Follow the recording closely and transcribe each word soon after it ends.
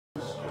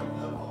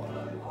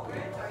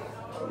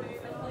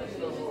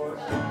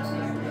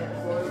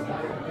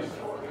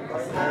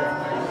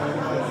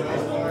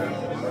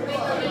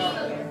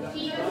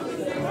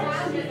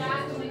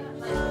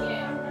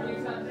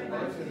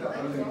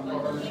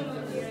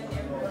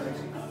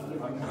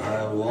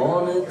I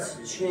wanted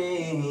to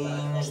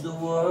change the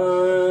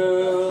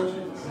world.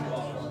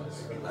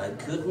 I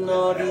could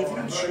not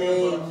even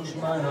change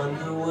my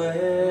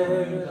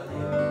underwear.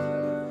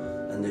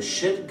 And the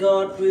shit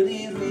got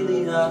really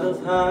out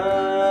of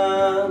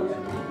hand.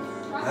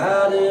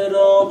 Had it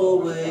all the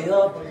way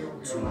up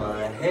to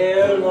my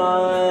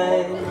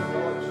hairline,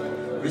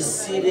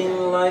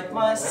 receding like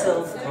my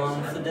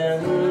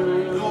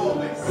self-confidence.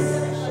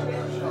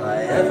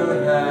 I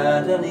ever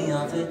had any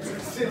of it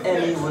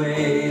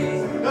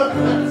anyway.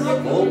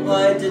 Hope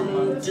I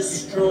didn't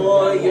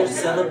destroy your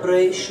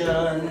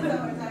celebration,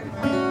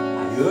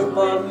 your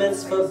bar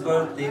mitzvah,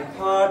 birthday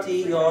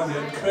party, or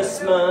your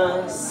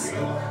Christmas.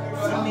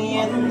 Threw me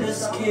in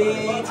this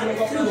cage and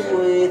threw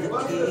away the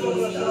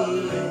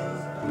key.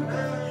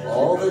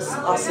 All this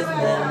us and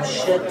them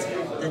shit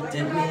that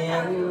did me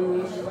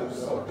in.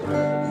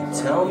 You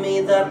tell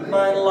me that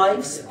my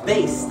life's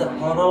based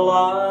upon a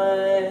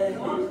lie.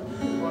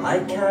 I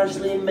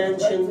casually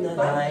mentioned that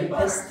I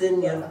pissed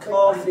in your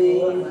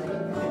coffee.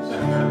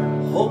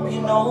 Hope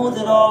you know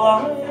that all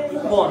I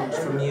want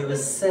from you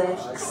is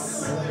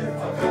sex.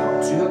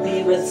 To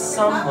be with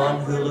someone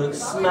who looks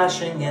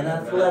smashing in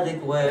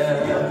athletic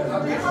wear.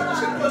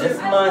 And if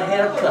my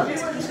haircut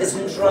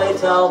isn't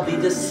right, I'll be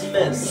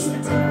dismissed.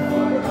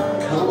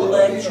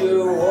 Collect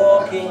your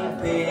walking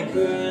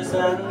papers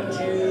and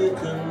you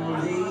can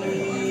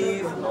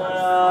leave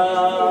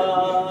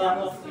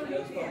now.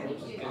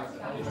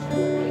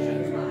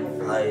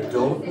 I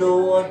don't know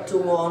what to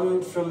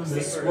want from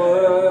this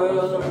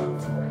world.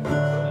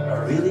 I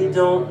really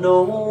don't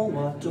know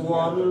what to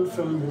want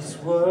from this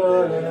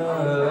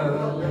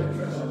world.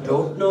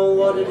 Don't know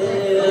what it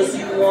is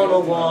you wanna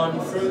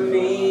want from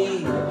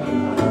me.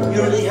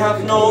 You really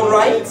have no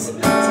right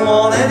to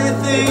want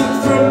anything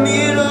from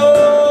me,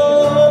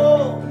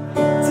 no.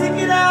 Take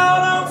it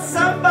out on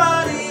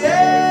somebody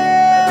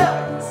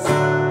else.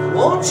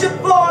 Won't you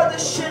bore the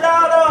shit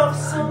out of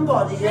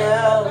somebody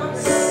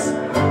else?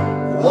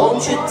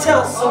 Won't you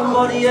tell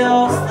somebody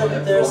else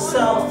that they're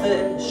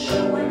selfish?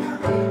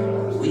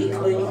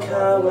 Weakling,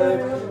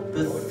 coward,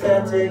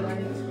 pathetic,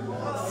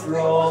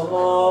 fraud.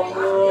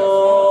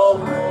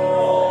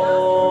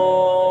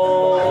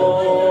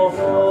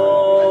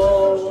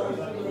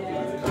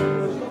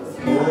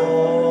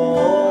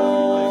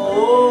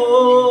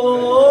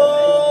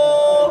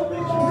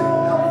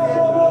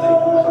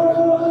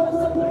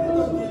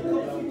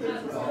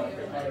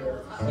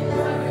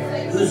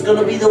 Who's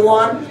gonna be the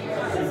one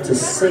to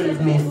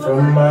save me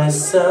from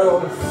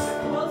myself?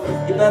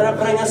 You better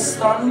bring a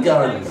stun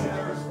gun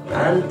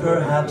and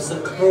perhaps a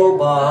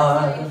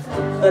crowbar.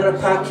 Better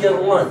pack your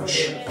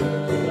lunch,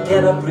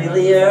 get up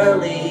really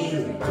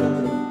early.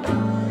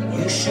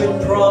 You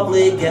should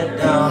probably get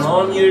down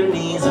on your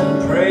knees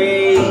and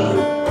pray.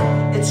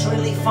 It's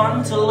really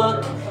fun to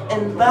look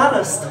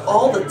embarrassed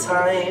all the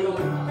time,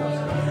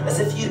 as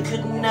if you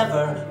could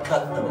never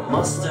cut the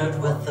mustard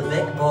with the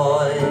big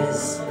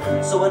boys.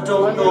 So I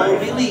don't know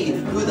really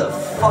who the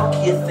fuck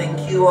you think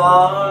you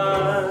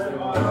are.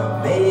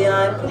 May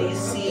I please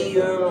see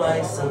your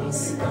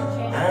license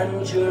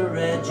and your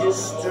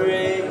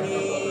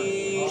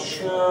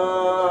registration?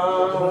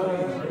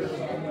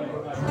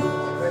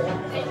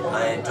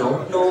 I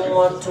don't know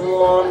what to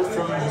want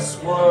from this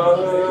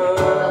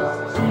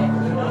world. I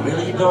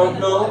really don't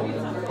know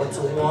what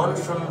to want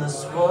from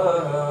this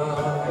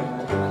world.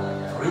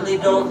 Really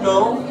don't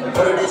know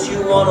what it is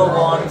you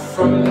want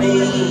from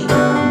me.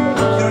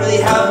 You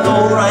really have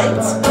no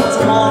right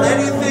to want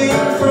anything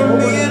from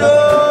me at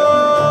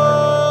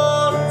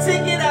all.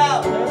 Take it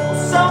out on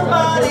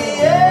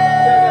somebody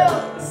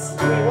else.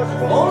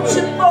 Won't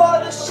you bore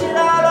the shit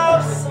out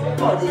of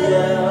somebody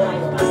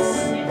else?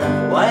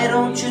 Why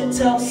don't you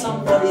tell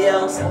somebody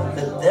else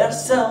that they're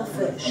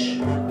selfish?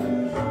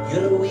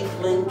 You're a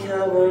weakling,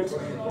 coward,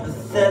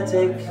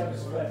 pathetic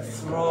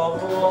fraud.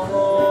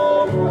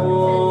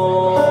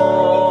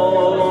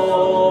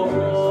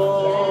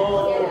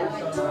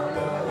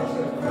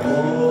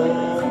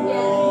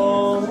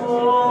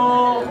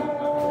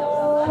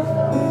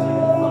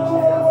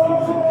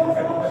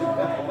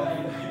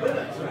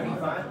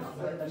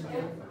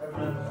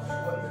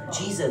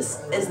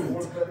 Jesus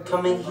isn't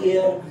coming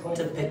here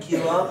to pick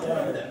you up.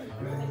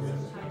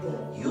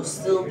 You'll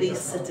still be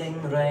sitting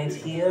right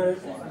here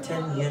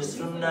 10 years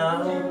from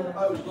now.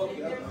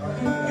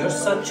 You're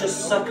such a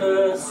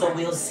sucker, so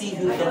we'll see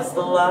who gets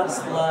the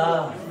last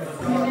laugh.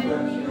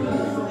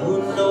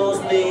 Who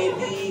knows,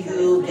 maybe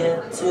you'll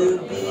get to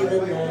be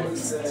the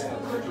next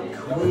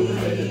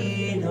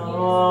Queen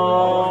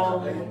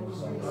of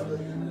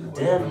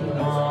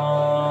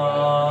Denmark.